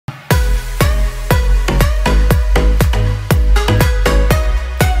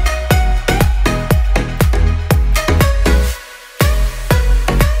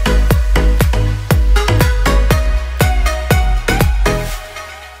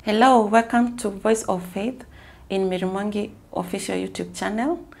Hello, welcome to Voice of Faith in Mary Mwangi official YouTube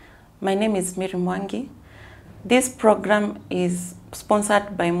channel. My name is Mary Mwangi. This program is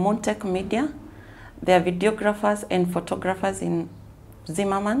sponsored by Montech Media. They are videographers and photographers in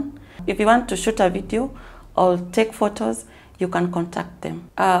Zimmerman. If you want to shoot a video or take photos, you can contact them.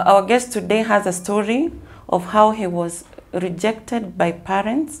 Our guest today has a story of how he was rejected by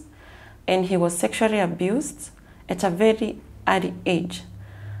parents and he was sexually abused at a very early age.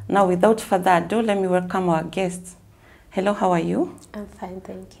 Now, without further ado, let me welcome our guest. Hello, how are you? I'm fine,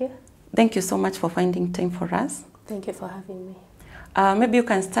 thank you. Thank you so much for finding time for us. Thank you for having me. Maybe you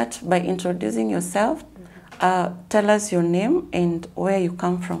can start by introducing yourself. Tell us your name and where you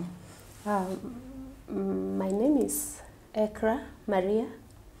come from. My name is EKRAH Maria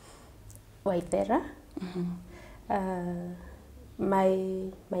Waithera. My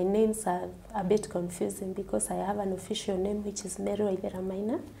names are a bit confusing because I have an official name which is Mary Waithera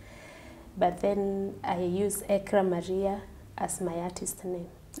Minor, but then I use EKRAH Maria as my artist name.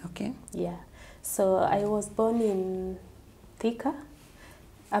 Okay. Yeah. So I was born in Thika,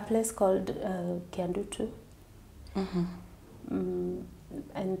 a place called Kiandutu. And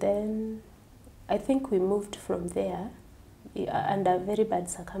then I think we moved from there under very bad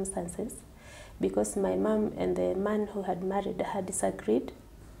circumstances, because my mom and the man who had married had disagreed,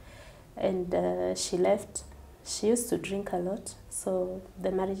 and she left. She used to drink a lot, so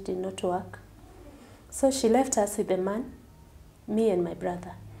the marriage did not work. So she left us with the man, me and my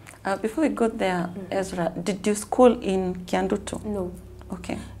brother. Before we go there, Ezra, did you school in Kiandutu? No.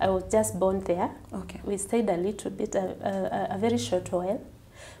 Okay. I was just born there. Okay. We stayed a little bit, a very short while.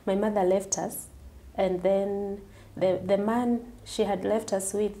 My mother left us, and then the man she had left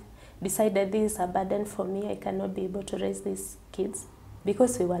us with decided this is a burden for me. I cannot be able to raise these kids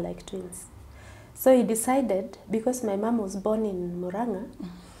because we were like twins. So he decided, because my mom was born in Muranga,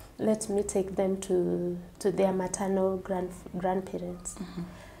 let me take them to their maternal grandparents.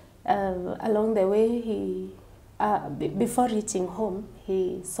 Along the way, before reaching home,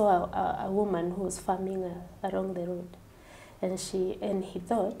 he saw a woman who was farming along the road, and he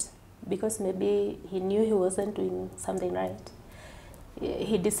thought, because maybe he knew he wasn't doing something right,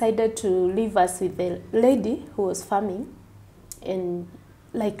 he decided to leave us with the lady who was farming and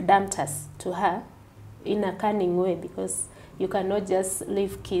like dumped us to her in a cunning way, because you cannot just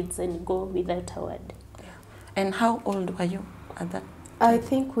leave kids and go without a word. And how old were you at that time? I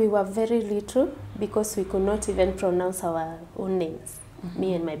think we were very little, because we could not even pronounce our own names,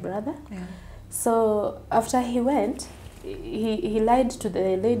 me and my brother. Yeah. So after he went, he lied to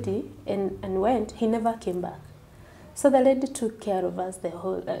the lady and went. He never came back. So the lady took care of us the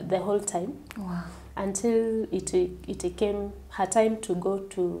whole time. Wow. Until it came her time to go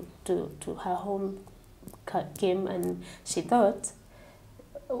to her home came, and she thought,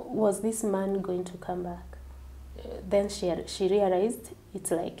 was this man going to come back? Then she realized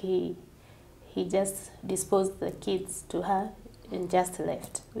it's like he just disposed the kids to her and just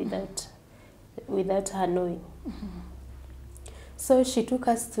left without her knowing. So she took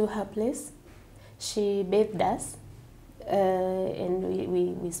us to her place. She bathed us, and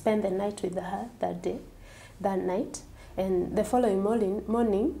we spent the night with her that night. And the following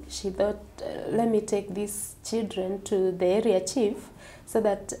morning, she thought, let me take these children to the area chief so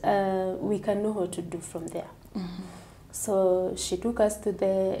that we can know what to do from there. So she took us to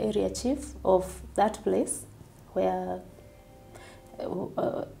the area chief of that place, where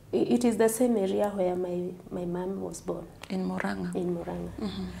it is the same area where my mom was born. In Muranga? In Muranga.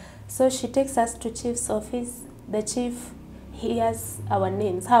 So she takes us to chief's office. The chief hears our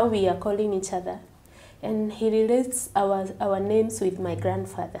names, how we are calling each other, and he relates our names with my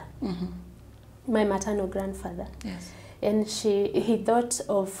grandfather, my maternal grandfather. Yes. And he thought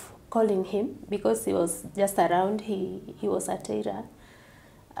of calling him, because he was just around. He was a tailor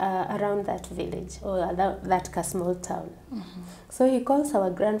around that village, or that small town. So he calls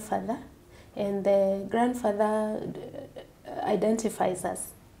our grandfather, and the grandfather identifies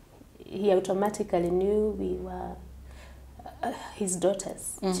us. He automatically knew we were his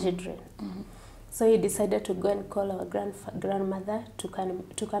daughter's children. So he decided to go and call our grandmother to come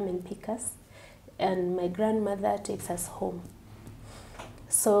and pick us, and my grandmother takes us home.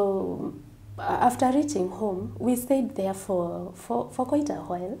 So after reaching home, we stayed there for quite a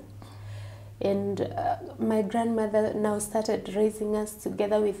while, and my grandmother now started raising us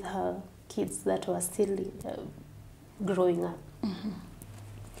together with her kids that were still growing up.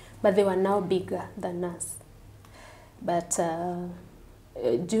 But they were now bigger than us. But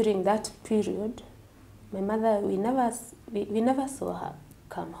during that period, my mother, we never saw her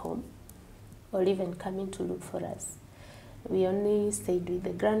come home or even coming to look for us. We only stayed with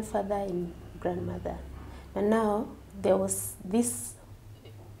the grandfather and grandmother. And now there was this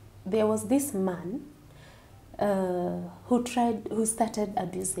man who started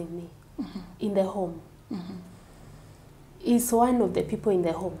abusing me in the home. He's one of the people in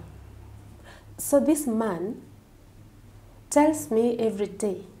the home. So this man tells me every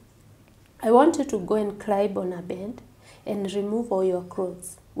day, I want you to go and climb on a bed and remove all your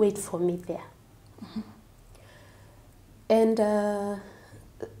clothes. Wait for me there. And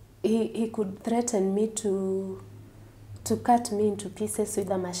he could threaten me to cut me into pieces with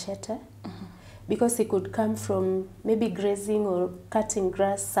a machete, because he could come from maybe grazing or cutting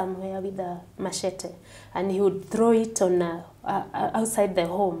grass somewhere with a machete, and he would throw it on outside the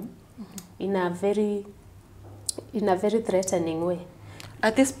home in a very threatening way.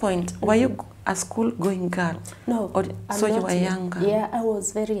 At this point, were you a school-going girl? No, or so you were younger? Yeah, I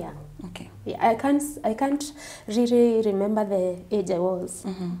was very young. Okay. Yeah, I can't really remember the age I was,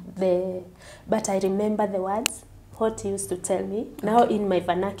 but I remember the words, what he used to tell me, now in my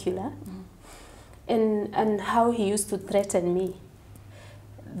vernacular, and how he used to threaten me,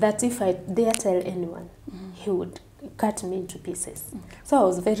 that if I dare tell anyone, he would cut me into pieces. Okay. So I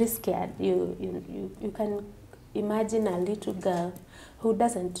was very scared. You can imagine a little girl who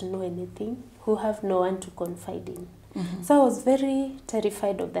doesn't know anything, who have no one to confide in. So I was very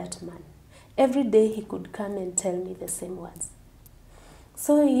terrified of that man. Every day he could come and tell me the same words.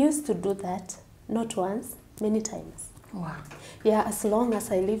 So he used to do that, not once, many times. Wow. Yeah, as long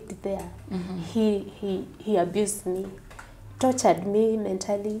as I lived there, he abused me, tortured me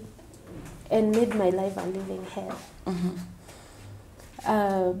mentally, and made my life a living hell.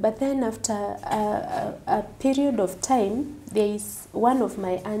 But then after a period of time, there is one of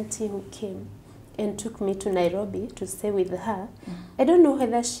my auntie who came and took me to Nairobi to stay with her. I don't know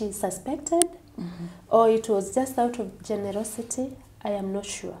whether she suspected or it was just out of generosity. I am not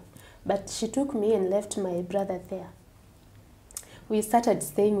sure. But she took me and left my brother there. We started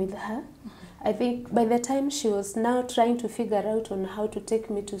staying with her. I think by the time she was now trying to figure out on how to take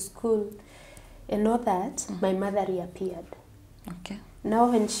me to school and all that, my mother reappeared. Okay.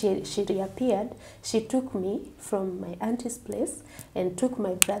 Now when she reappeared, she took me from my auntie's place and took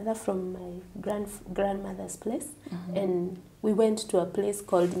my brother from my grandmother's place, and we went to a place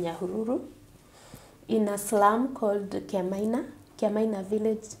called Nyahururu in a slum called Kiamaina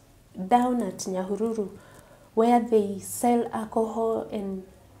village, down at Nyahururu, where they sell alcohol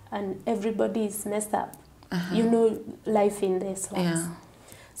and everybody is messed up. You know, life in the slums. Yeah.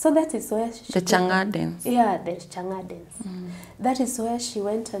 So that is where she... The Changadens. Yeah, the Changadens. That is where she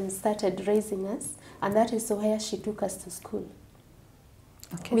went and started raising us, and that is where she took us to school.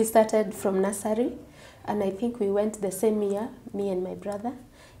 Okay. We started from nursery, and I think we went the same year, me and my brother,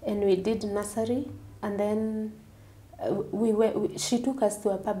 and we did nursery, and then she took us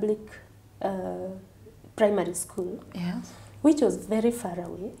to a public primary school, yes, which was very far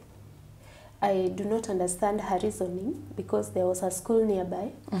away. I do not understand her reasoning because there was a school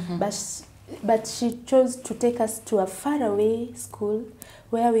nearby, but she chose to take us to a faraway school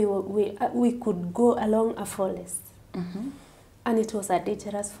where we could go along a forest, and it was a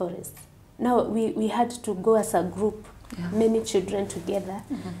dangerous forest. Now we had to go as a group, many children together,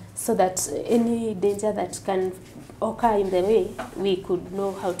 so that any danger that can occur in the way, we could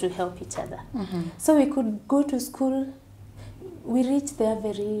know how to help each other. So we could go to school. We reached there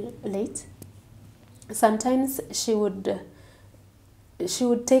very late. Sometimes she would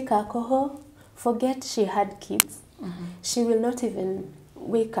take alcohol, forget she had kids. She will not even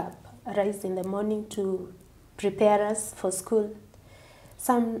wake up, rise in the morning to prepare us for school.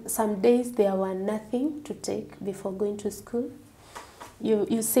 Some days there were nothing to take before going to school.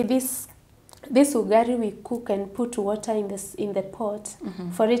 You see this ugari we cook and put water in the pot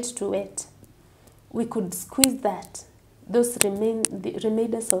for it to wet. We could squeeze that. Those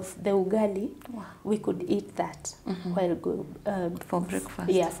remainders of the ugali, we could eat that while for breakfast.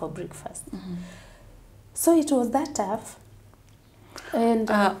 Yeah, for breakfast. So it was that tough. And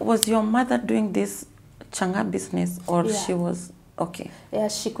was your mother doing this changa business, or she was okay? Yeah,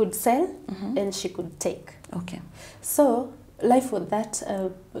 she could sell and she could take. Okay. So life was that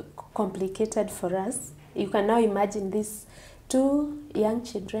complicated for us. You can now imagine these two young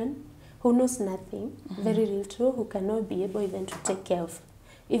children who knows nothing, very little, who cannot be able even to take care of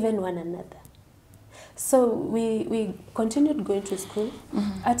even one another. So we continued going to school.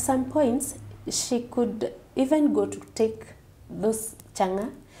 At some points, she could even go to take those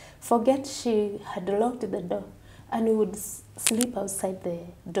changa, forget she had locked the door, and we would sleep outside the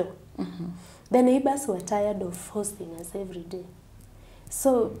door. The neighbors were tired of hosting us every day.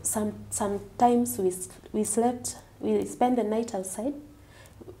 So sometimes we slept We spend the night outside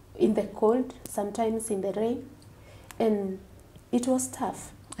in the cold, sometimes in the rain, and it was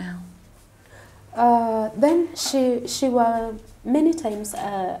tough. Yeah. Then she was many times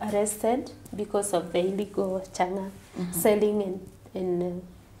arrested because of the illegal changa selling, and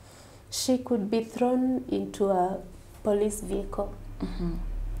she could be thrown into a police vehicle,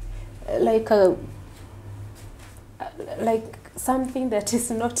 like something that is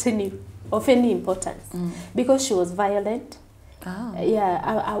not of any importance, because she was violent. Oh.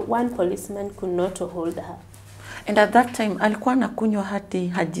 Yeah, one policeman could not hold her. And at that time, alikuwa anakunywa hadi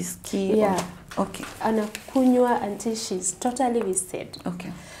hajisikii. Yeah. Okay. Anakunywa until she's totally wasted.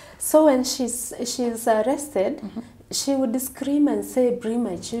 Okay. So when she's arrested, she would scream and say, "Bring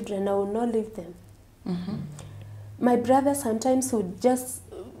my children, I will not leave them." My brother sometimes would just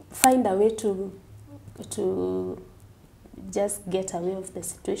find a way to just get away of the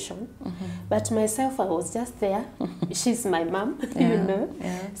situation. But myself, I was just there. She's my mom, you know.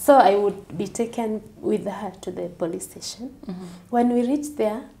 Yeah. So I would be taken with her to the police station. When we reached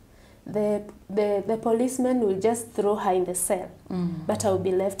there, the policeman will just throw her in the cell, but I will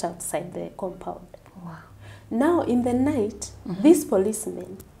be left outside the compound. Wow. Now, in the night, these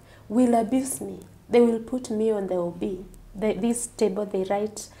policemen will abuse me. They will put me on the OB, this table they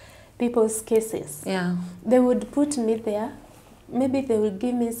write people's cases. Yeah. They would put me there. Maybe they will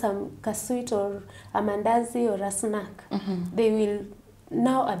give me some kaswit or a mandazi or a snack. They will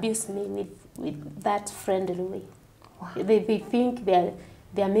now abuse me with that friendly way. Wow. They think they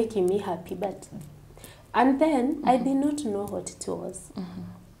are making me happy, and then I did not know what it was.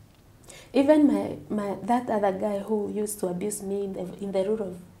 Even that other guy who used to abuse me in the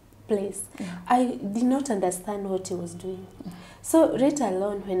rural place, I did not understand what he was doing. So right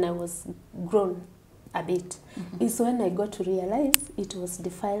alone, when I was grown a bit, is when I got to realize it was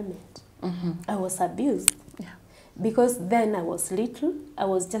defilement. I was abused. Yeah. Because then I was little, I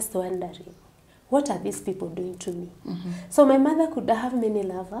was just wondering, what are these people doing to me? So my mother could have many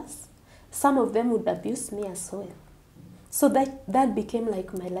lovers. Some of them would abuse me as well. So that became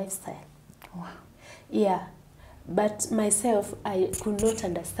like my lifestyle. Wow. Yeah. But myself, I could not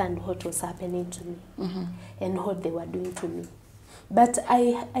understand what was happening to me and what they were doing to me. But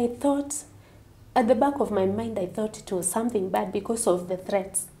I thought, at the back of my mind, I thought it was something bad because of the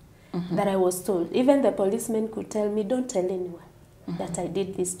threats that I was told. Even the policeman could tell me, "Don't tell anyone that I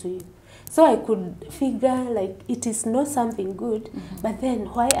did this to you." So I could figure like it is not something good, but then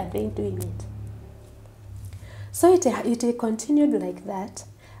why are they doing it? So it continued like that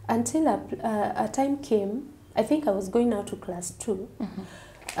until a time came. I think I was going now to class 2.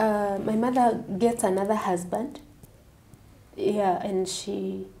 My mother gets another husband. Yeah, and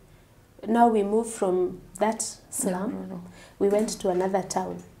now we moved from that slum. We went to another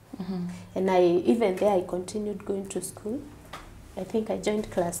town. And even there I continued going to school. I think I joined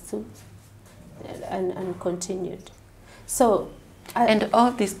class 2 and continued. So and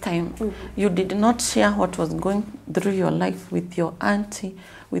all this time, you did not share what was going through your life with your auntie,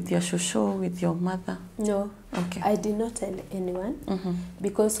 with your shushu, with your mother? No. Okay. I did not tell anyone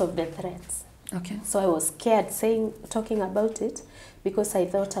because of the threats. Okay. So I was scared talking about it because I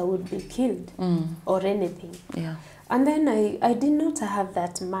thought I would be killed or anything. Yeah. And then I did not have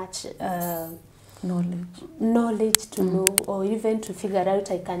that much knowledge to know or even to figure out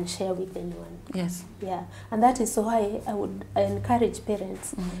I can share with anyone. Yes. Yeah. And that is why I would encourage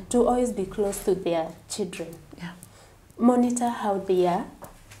parents to always be close to their children. Yeah. Monitor how they are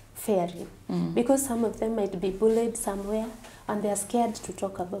faring. Because some of them might be bullied somewhere and they are scared to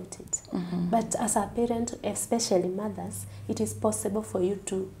talk about it. But as a parent, especially mothers, it is possible for you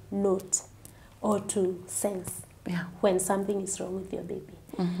to note or to sense when something is wrong with your baby.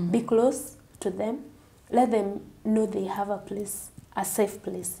 Be close to them. Let them know they have a place, a safe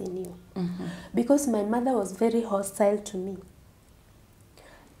place in you. Because my mother was very hostile to me.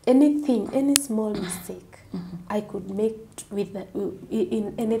 Anything, any small mistake I could make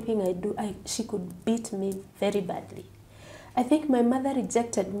in anything I do, she could beat me very badly. I think my mother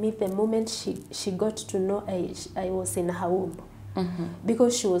rejected me the moment she got to know I was in her womb.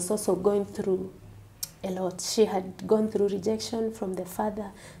 Because she was also going through a lot. She had gone through rejection from the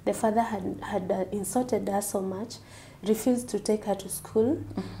father. The father had insulted her so much, refused to take her to school.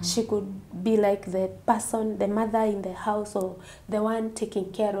 She could be like the person, the mother in the house or the one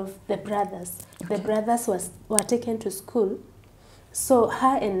taking care of the brothers. The brothers were taken to school. So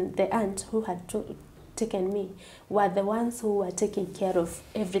her and the aunt who had taken me were the ones who were taking care of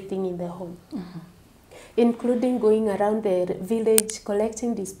everything in the home. Including going around the village,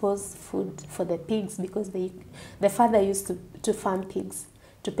 collecting disposed food for the pigs because the father used to farm pigs.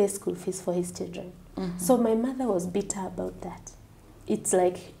 to pay school fees for his children. So my mother was bitter about that. It's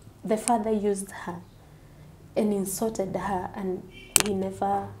like the father used her and insulted her, and he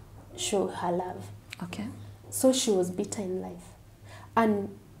never showed her love. Okay. So she was bitter in life. And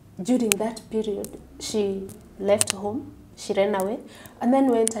during that period, she left home, she ran away, and then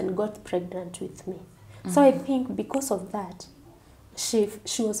went and got pregnant with me. So I think because of that, she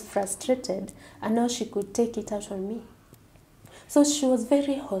was frustrated, and now she could take it out on me. So she was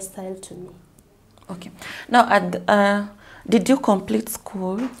very hostile to me. Okay. Now, did you complete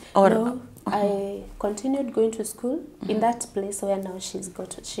school? Or no, I continued going to school in that place where now she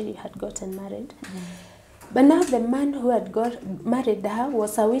had gotten married. But now the man who had married her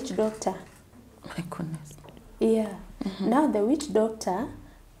was a witch doctor. My goodness. Yeah. Now the witch doctor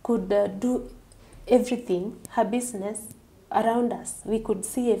could do everything, her business around us. We could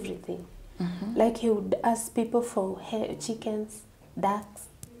see everything. Like he would ask people for chickens, ducks,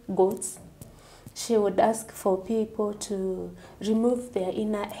 goats. She would ask for people to remove their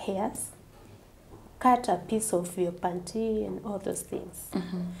inner hairs, cut a piece of your panty and all those things,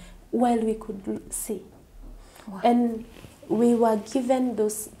 while we could see. Wow. And we were given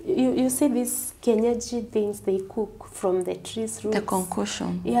those, you see these kienyeji things they cook from the trees roots. The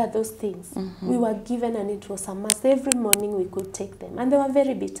concoction. Yeah, those things. We were given, and it was a must. Every morning we could take them, and they were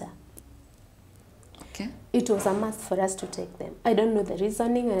very bitter. Okay. It was a must for us to take them. I don't know the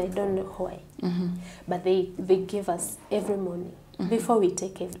reasoning, and I don't know why. But they give us every morning before we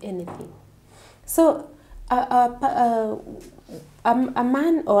take anything. So a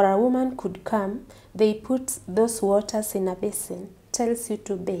man or a woman could come, they put those waters in a basin, tells you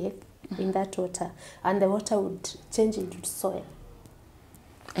to bathe in that water, and the water would change into soil.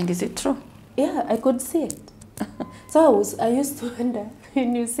 And is it true? Yeah, I could see it. So I used to wonder,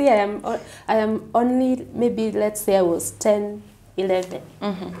 and you see, I am only, maybe let's say I was 10, 11.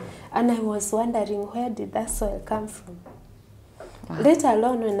 And I was wondering, where did that soil come from? Wow. Later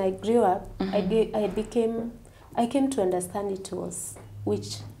on, when I grew up, I came to understand it was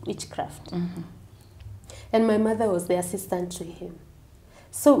witchcraft. And my mother was the assistant to him.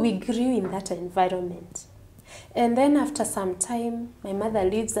 So we grew in that environment. And then after some time, my mother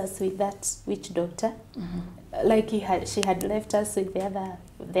leaves us with that witch doctor. Like she had left us with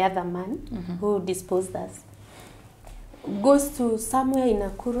the other man who disposed us. Goes to somewhere in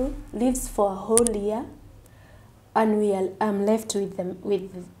Nakuru, lives for a whole year, and I'm left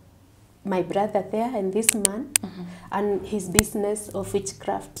with my brother there and this man and his business of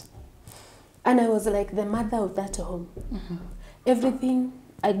witchcraft. And I was like the mother of that home. Everything,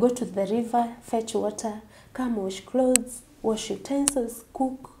 I go to the river, fetch water, come wash clothes, wash utensils,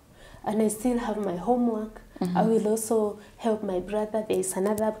 cook, and I still have my homework. I will also help my brother. There is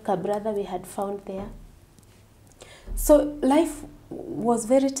another brother we had found there. So life was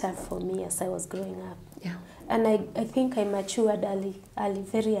very tough for me as I was growing up. Yeah. And I think I matured very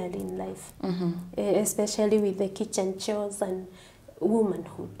early in life, especially with the kitchen chores and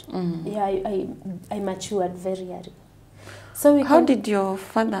womanhood. Yeah, I matured very early. So how did your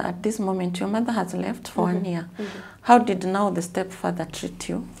father, at this moment, your mother has left for 1 year, how did now the stepfather treat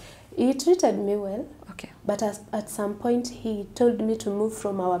you? He treated me well. Okay. But at some point, he told me to move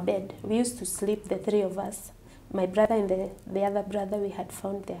from our bed. We used to sleep, the three of us, my brother and the other brother we had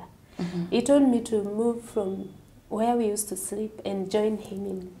found there. He told me to move from where we used to sleep and join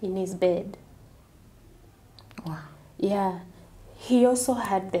him in his bed. Wow. Yeah. He also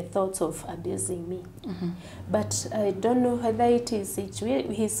had the thoughts of abusing me. But I don't know whether it is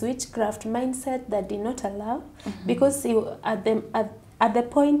his witchcraft mindset that did not allow, because at the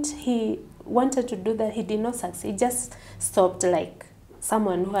point he wanted to do that, he did not succeed. He just stopped like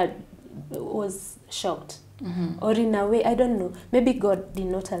someone who was shocked. Or in a way, I don't know, maybe God did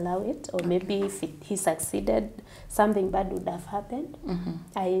not allow it, or maybe if he succeeded, something bad would have happened.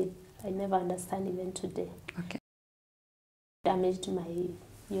 I never understand even today. Okay. Damaged my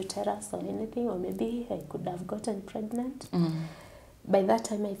uterus or anything, or maybe I could have gotten pregnant. By that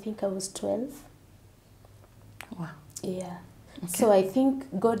time, I think I was 12. Wow. Yeah. Okay. So I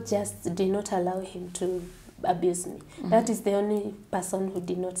think God just did not allow him to abuse me. That is the only person who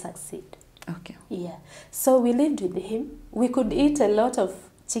did not succeed. Okay. Yeah. So we lived with him. We could eat a lot of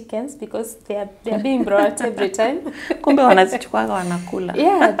chickens because they are being brought every time. Kumbe wanazichukuaga wanakula.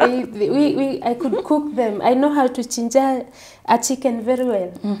 Yeah, I could cook them. I know how to chinja a chicken very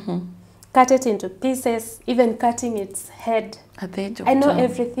well. Cut it into pieces, even cutting its head. At the age of I know 12.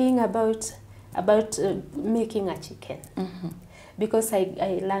 everything about making a chicken because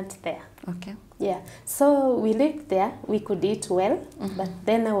I learned there. Okay. Yeah, so we lived there. We could eat well, but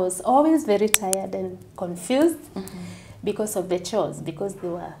then I was always very tired and confused. because of the chores, because they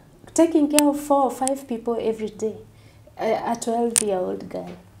were taking care of 4 or 5 people every day. A 12-year-old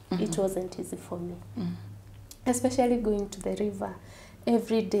girl, it wasn't easy for me. Especially going to the river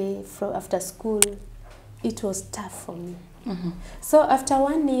every day after school, it was tough for me. So after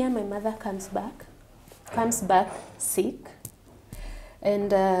 1 year, my mother comes back sick,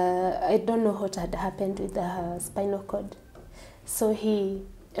 and I don't know what had happened with her spinal cord. So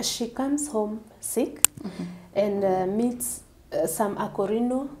she comes home sick and meets some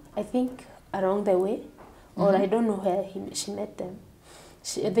Akorino, I think, along the way, or I don't know where she met them.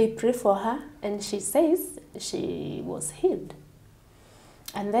 They pray for her, and she says she was healed.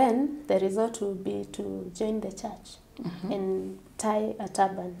 And then the result will be to join the church and tie a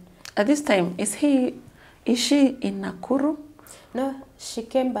turban. At this time, is she in Nakuru? No, she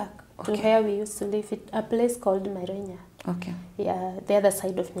came back to where we used to live, a place called Marenya. Okay. Yeah, the other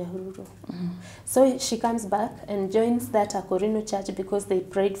side of Nyahururu. So she comes back and joins that Akorino church because they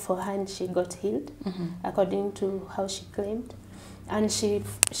prayed for her and she got healed, according to how she claimed. And she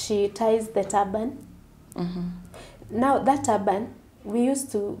ties the turban. Now that turban, we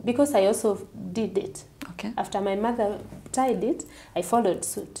used to, because I also did it. Okay. After my mother tied it, I followed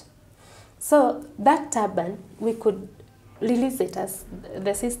suit. So that turban, we could release it as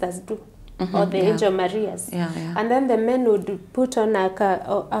the sisters do, or the Angel Marias. And then the men would put on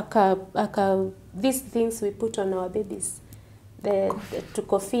these things we put on our babies. The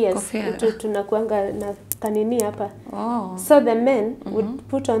kofias, tunakuanga na kanini hapa. So the men would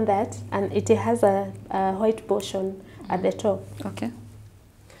put on that, and it has a white portion at the top. Okay.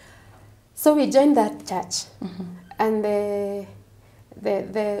 So we joined that church, and the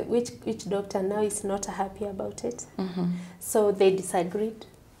witch doctor now is not happy about it. So they disagreed,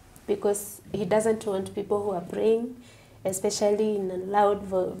 because he doesn't want people who are praying, especially in a loud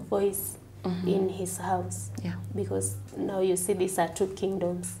voice, in his house. Because now you see these are 2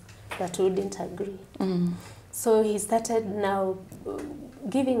 kingdoms that wouldn't agree. So he started now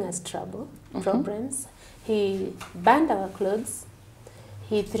giving us problems. He burned our clothes.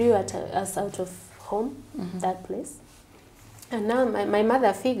 He threw us out of home, that place. And now my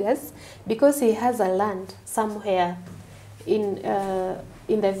mother figures, because he has a land somewhere in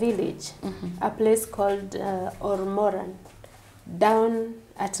the village, a place called Ormoran, down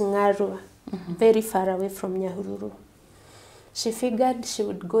at Ngarua, very far away from Nyahururu. She figured she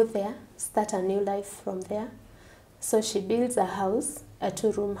would go there, start a new life from there. So she builds a house, a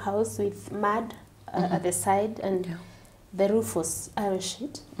 2-room house with mud at the side, and the roof was iron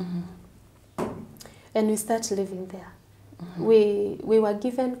sheet. And we start living there. We were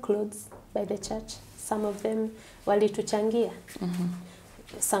given clothes by the church. Some of them walituchangia.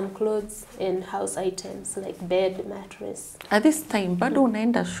 Some clothes and house items like bed, mattress. At this time, bado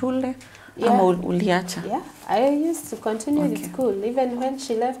unaenda shule ama uliacha? Yeah, I used to continue with school. Even when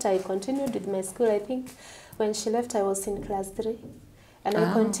she left, I continued with my school. I think when she left, I was in class 3. And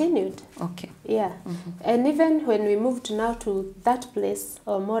I continued. Okay. Yeah. And even when we moved now to that place,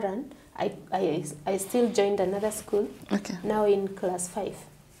 or Moran, I still joined another school. Okay. Now in class 5.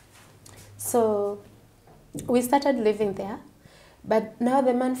 So we started living there. But now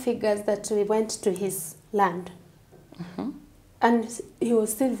the man figures that we went to his land. And he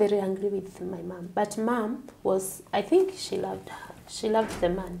was still very angry with my mom. But mom was, I think she loved her. She loved the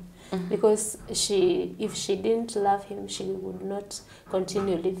man. Because if she didn't love him, she would not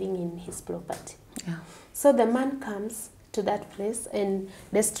continue living in his property. So the man comes to that place and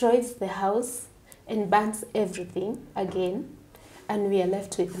destroys the house and burns everything again. And we are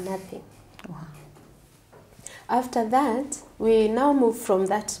left with nothing. After that, we now moved from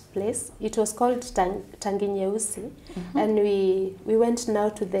that place. It was called Tanginyeusi, and we went now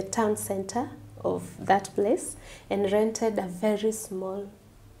to the town center of that place and rented a very small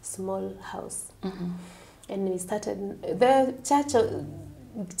house. And we started, the church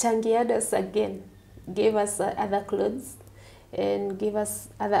changiad us again, gave us other clothes and gave us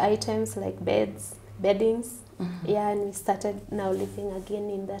other items like beds, beddings. And we started now living again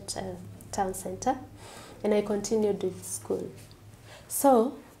in that town center. And I continued with school.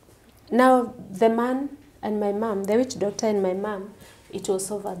 So now the man and my mom, the witch doctor and my mom, it was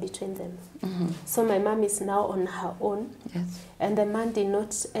over between them. So my mom is now on her own. And the man did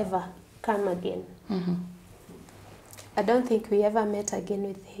not ever come again. I don't think we ever met again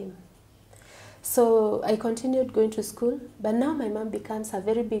with him. So I continued going to school, but now my mom becomes a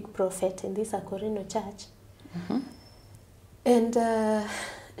very big prophet in this Akorino church. And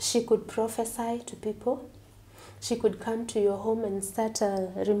she could prophesy to people. She could come to your home and start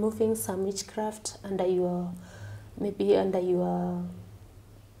removing some witchcraft maybe under your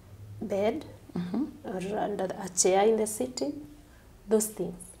bed, or under a chair in the city, those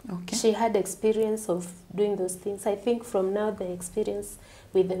things. Okay. She had experience of doing those things. I think from now the experience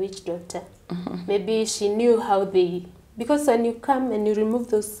with the witch doctor. Maybe she knew how they, because when you come and you remove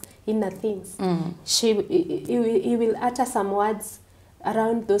those inner things, he will utter some words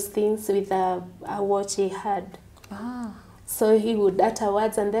around those things with a watch he had. Ah. So he would utter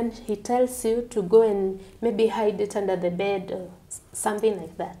words and then he tells you to go and maybe hide it under the bed or something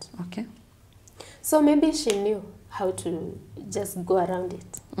like that. Okay. So maybe she knew how to just go around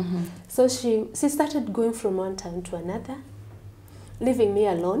it. So she started going from one town to another, leaving me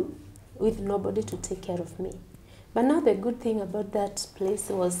alone with nobody to take care of me. But now the good thing about that place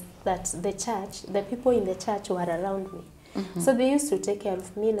was that the church, the people in the church were around me. So they used to take care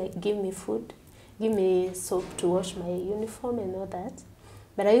of me, like give me food, give me soap to wash my uniform and all that.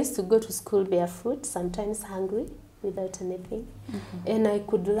 But I used to go to school barefoot, sometimes hungry, without anything. And I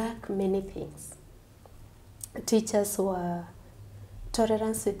could lack many things. Teachers were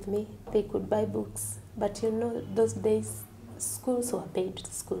tolerant with me. They could buy books. But you know, those days, schools were paid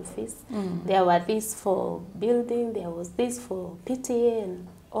school fees. There were this for building, there was this for PTA and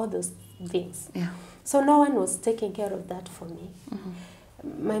all those things. Yeah. So no one was taking care of that for me.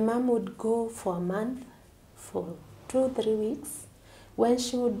 My mom would go for a month, for 2-3 weeks. When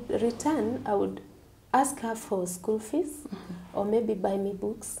she would return, I would ask her for school fees or maybe buy me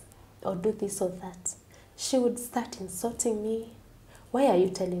books or do this or that. She would start insulting me. Why are you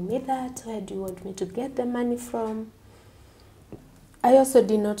telling me that? Where do you want me to get the money from? I also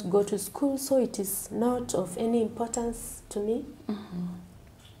did not go to school, so it is not of any importance to me.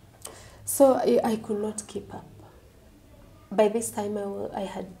 So I could not keep up. By this time, I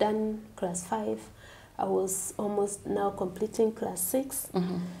had done class 5. I was almost now completing class 6.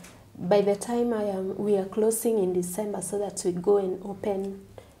 By the time we are closing in December so that we go and open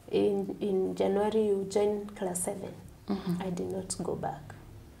in January, you join class 7. I did not go back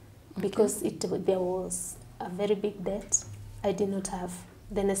because there was a very big debt. I did not have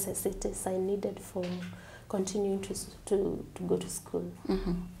the necessities I needed for continuing to go to school.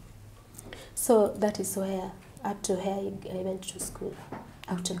 So that is where, up to here, I went to school,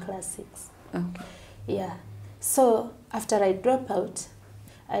 up to class 6. Okay. Yeah. So after I dropped out,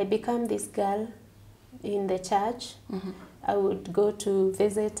 I became this girl in the church. I would go to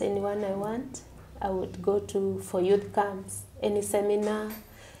visit anyone I want. I would go for youth camps, any seminar.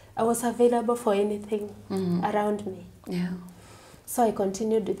 I was available for anything around me. Yeah. So I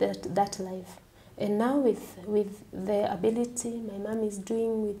continued with that life. And now with the ability my mom is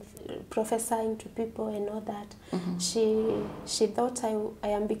doing with prophesying to people and all that, she thought I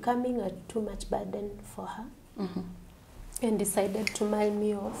am becoming a too much burden for her, and decided to marrying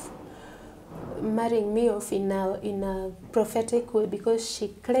me off in a prophetic way, because she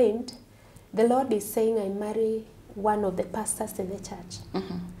claimed the Lord is saying I marry one of the pastors in the church.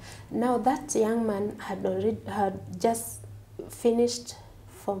 Now that young man had just finished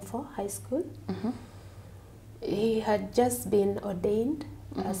Form 4 high school. He had just been ordained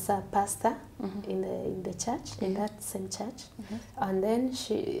as a pastor in the church, in that same church. And then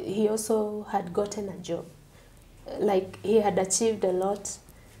he also had gotten a job. Like, he had achieved a lot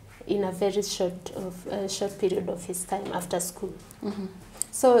in a very short period of his time after school.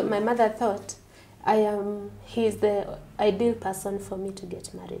 So my mother thought, he is the ideal person for me to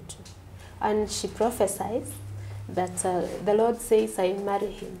get married to. And she prophesied that the Lord says I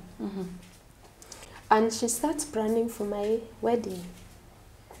marry him. And she starts planning for my wedding.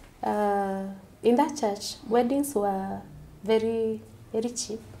 In that church, weddings were very, very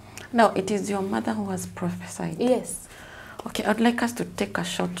cheap. Now, it is your mother who has prophesied? Yes. Okay, I'd like us to take a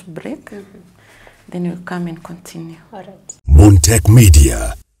short break. Then we'll come and continue. All right. Montech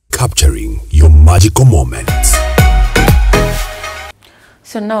Media, capturing your magical moments.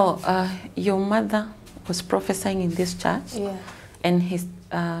 So now, your mother was prophesying in this church, and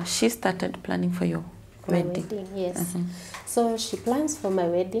she started planning for your wedding. Yes. So she plans for my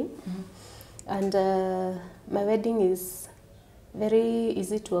wedding, and my wedding is very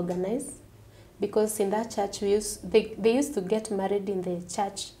easy to organize, because in that church they used to get married in the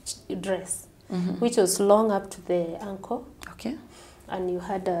church dress, which was long up to the ankle. Okay. And you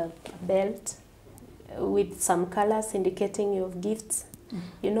had a belt with some colors indicating your gifts.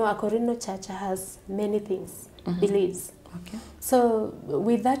 You know, a Corino church has many things, beliefs. Okay. So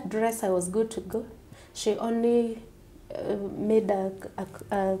with that dress, I was good to go. She only made the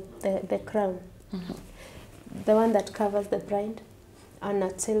crown, the one that covers the bride, and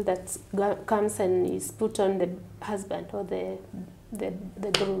a tail that comes and is put on the husband or the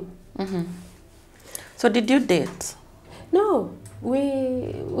groom. So did you date? No,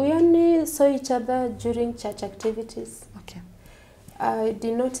 We only saw each other during church activities. Okay. I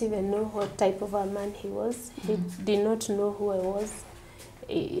did not even know what type of a man he was. He did not know who I was.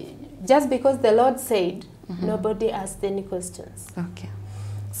 Just because the Lord said, nobody asked any questions. Okay.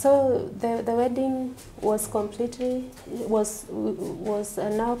 So the wedding was completely, was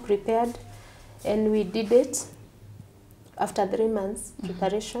now prepared, and we did it after 3 months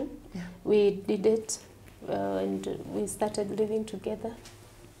preparation. Yeah. We did it and we started living together.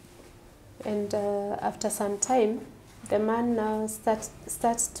 And after some time, the man now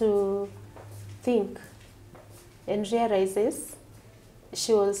starts to think and realizes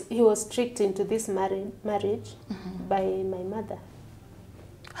he was tricked into this marriage by my mother.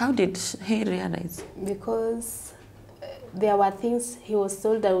 How did he realize? Because there were things he was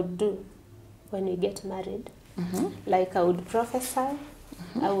told I would do when we get married. Like I would prophesy,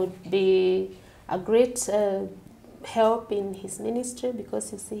 I would be a great help in his ministry,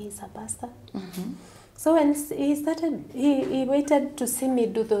 because you see he's a pastor. So when he started, he waited to see me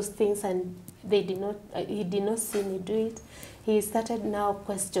do those things, and he did not see me do it. He started now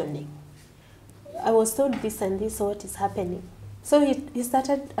questioning. I was told this and this, what is happening? So he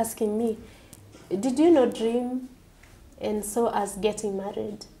started asking me, did you not dream and saw us getting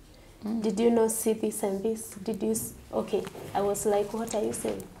married? Did you not see this and this? Did you? Okay, I was like, what are you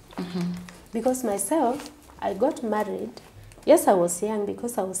saying? Because myself, I got married. Yes, I was young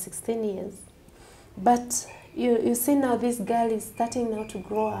because I was 16 years. But you see now this girl is starting now to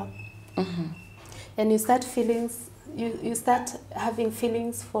grow up. And you start you start having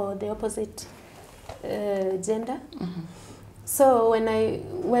feelings for the opposite gender. So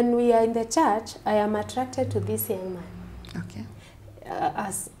when we are in the church, I am attracted to this young man. Okay.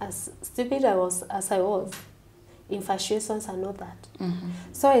 As stupid as I was, infatuations and all that.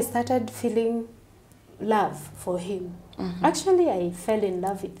 So I started feeling love for him. Actually, I fell in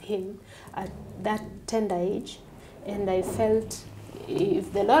love with him at that tender age, and I felt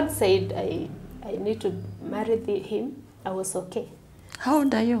if the Lord said I need to marry him, I was okay. How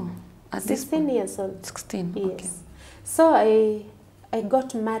old are you at 16 years old. 16, yes. okay. So I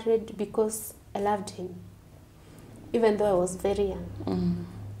got married because I loved him, even though I was very young.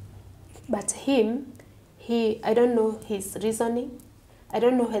 But him, I don't know his reasoning. I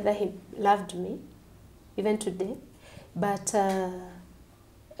don't know whether he loved me, even today. But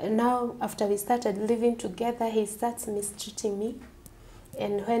now, after we started living together, he starts mistreating me.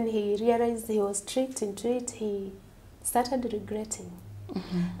 And when he realized he was tricked into it, he started regretting.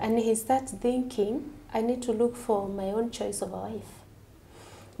 And he starts thinking, I need to look for my own choice of a wife.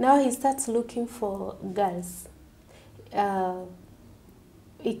 Now he starts looking for girls.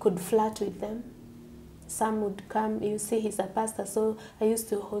 He could flirt with them. Some would come. You see, he's a pastor, so I used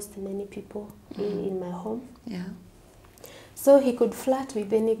to host many people in my home. Yeah. So he could flirt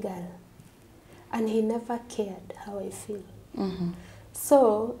with any girl, and he never cared how I feel.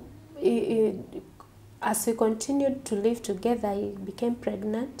 So as we continued to live together, I became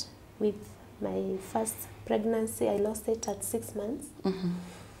pregnant with my first pregnancy. I lost it at 6 months.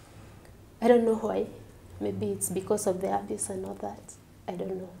 I don't know why. Maybe it's because of the abuse and all that. I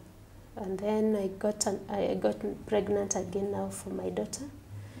don't know. And then I got pregnant again now for my daughter,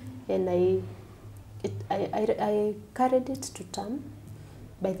 and I carried it to term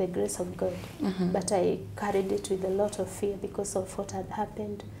by the grace of God. But I carried it with a lot of fear because of what had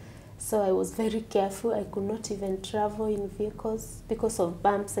happened. So I was very careful. I could not even travel in vehicles because of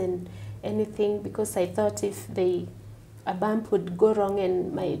bumps and anything, because I thought if a bump would go wrong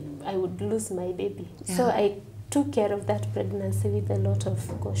and I would lose my baby. Yeah. So I took care of that pregnancy with a lot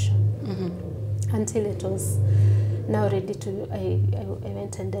of caution until it was now ready to, I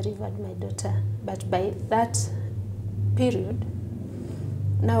went and delivered my daughter. But by that period,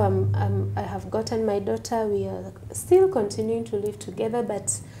 now I have gotten my daughter. We are still continuing to live together,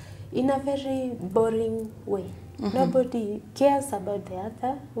 but in a very boring way. Nobody cares about the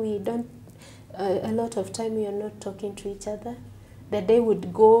other. We don't, a lot of time we are not talking to each other. The day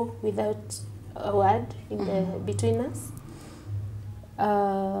would go without a word between us.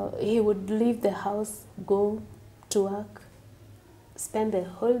 He would leave the house, go to work, spend the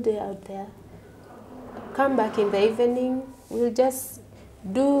whole day out there, come back in the evening. We'll just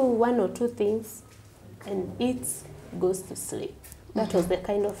do 1 or 2 things and eat, goes to sleep. That was the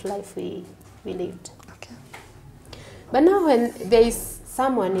kind of life we lived. Okay. But now when there is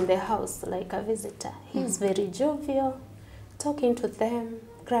someone in the house, like a visitor, he's very jovial, talking to them,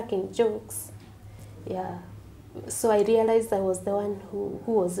 cracking jokes. Yeah. So I realized I was the one who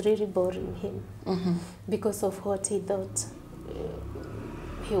was really boring him because of what he thought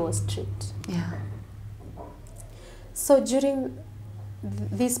he was tricked. Yeah. So during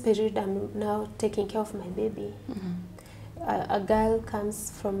this period I'm now taking care of my baby. A girl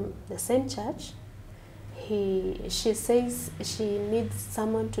comes from the same church. She says she needs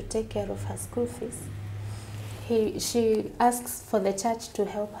someone to take care of her school fees. She asks for the church to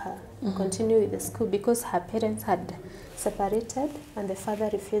help her continue with the school because her parents had separated and the father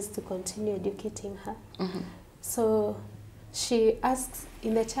refused to continue educating her. So she asks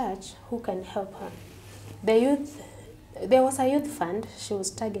in the church who can help her. There was a youth fund she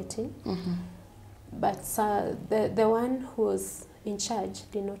was targeting, but the one who was in charge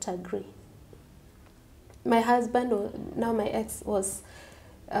did not agree. My husband, now my ex, was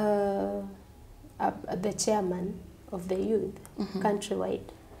the chairman of the youth countrywide.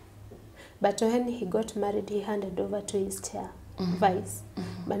 But when he got married, he handed over to his vice.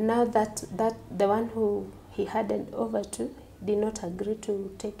 But now that the one who he handed over to did not agree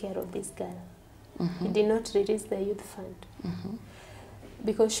to take care of this girl. He did not release the youth fund.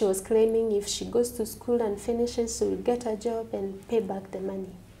 Because she was claiming if she goes to school and finishes, she will get a job and pay back the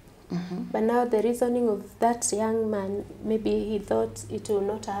money. But now the reasoning of that young man, maybe he thought it will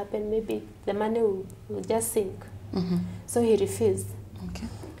not happen, maybe the money will just sink. So he refused. Okay.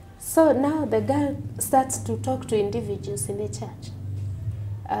 So now the girl starts to talk to individuals in the church.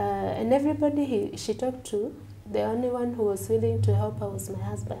 And everybody she talked to, the only one who was willing to help her was my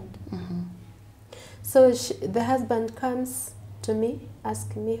husband. So the husband comes to me,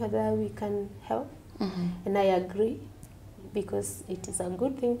 asking me whether we can help. And I agree, because it is a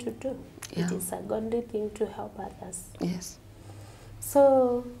good thing to do. Yeah. It is a godly thing to help others. Yes.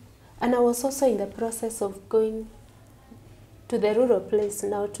 So, and I was also in the process of going to the rural place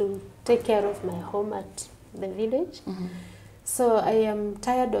now to take care of my home at the village. So I am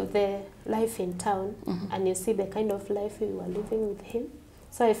tired of the life in town, and you see the kind of life we were living with him.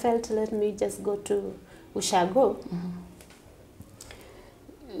 So I felt, let me just go to Ushago.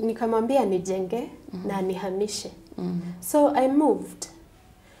 Nikamwambia nijenge na nihamishe. So I moved.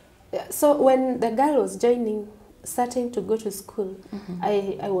 So when the girl was starting to go to school,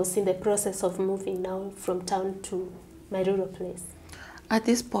 I was in the process of moving now from town to my rural place. At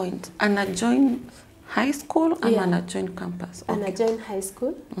this point, Anna joined high school and Anna joined campus? Okay. Anna joined high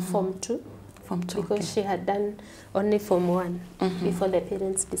school, Form 2. Form 2, because she had done only Form 1 before the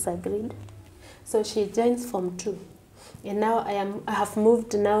parents disagreed. So she joins Form 2. And now I have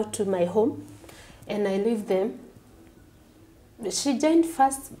moved now to my home and I live them. She joined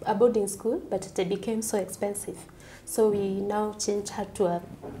first a boarding school, but it became so expensive. So we now changed her to a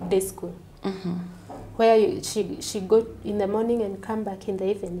day school, where she go in the morning and come back in the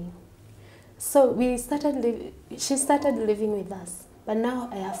evening. So she started living with us, but now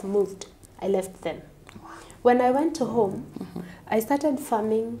I have moved. I left them. When I went to home, I started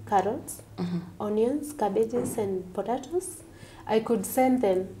farming carrots, onions, cabbages, and potatoes. I could send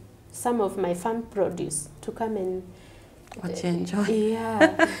them some of my farm produce to come and what you enjoy.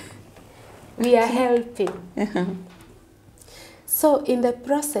 Yeah. We are helping. So in the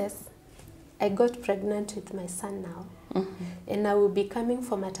process, I got pregnant with my son now. And I will be coming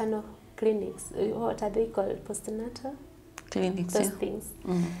for maternal clinics. What are they called? Postnatal? Clinics, Those things.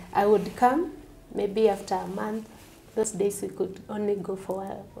 I would come maybe after a month. Those days we could only go for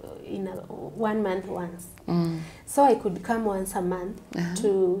 1 month once. So I could come once a month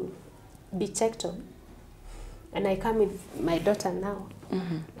to be checked on. And I come with my daughter now,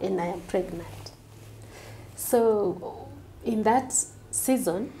 and I am pregnant. So in that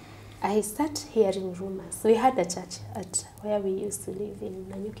season, I start hearing rumors. We had a church at where we used to live in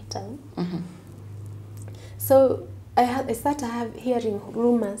Nanyuki town. So I started hearing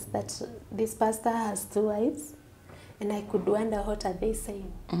rumors that this pastor has 2 wives, and I could wonder what are they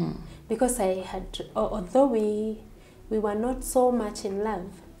saying. Because I had, although we were not so much in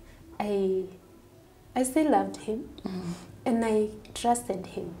love, I still loved him, and I trusted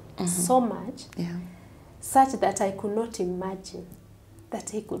him so much, such that I could not imagine that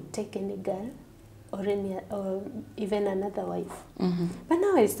he could take any girl or even another wife. But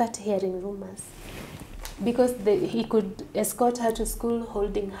now I start hearing rumors, because he could escort her to school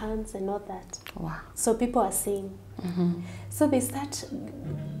holding hands and all that. Wow. So people are saying. So they start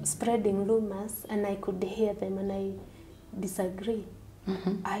spreading rumors, and I could hear them, and I disagree.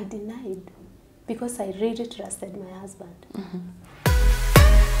 I denied, because I really trusted my husband.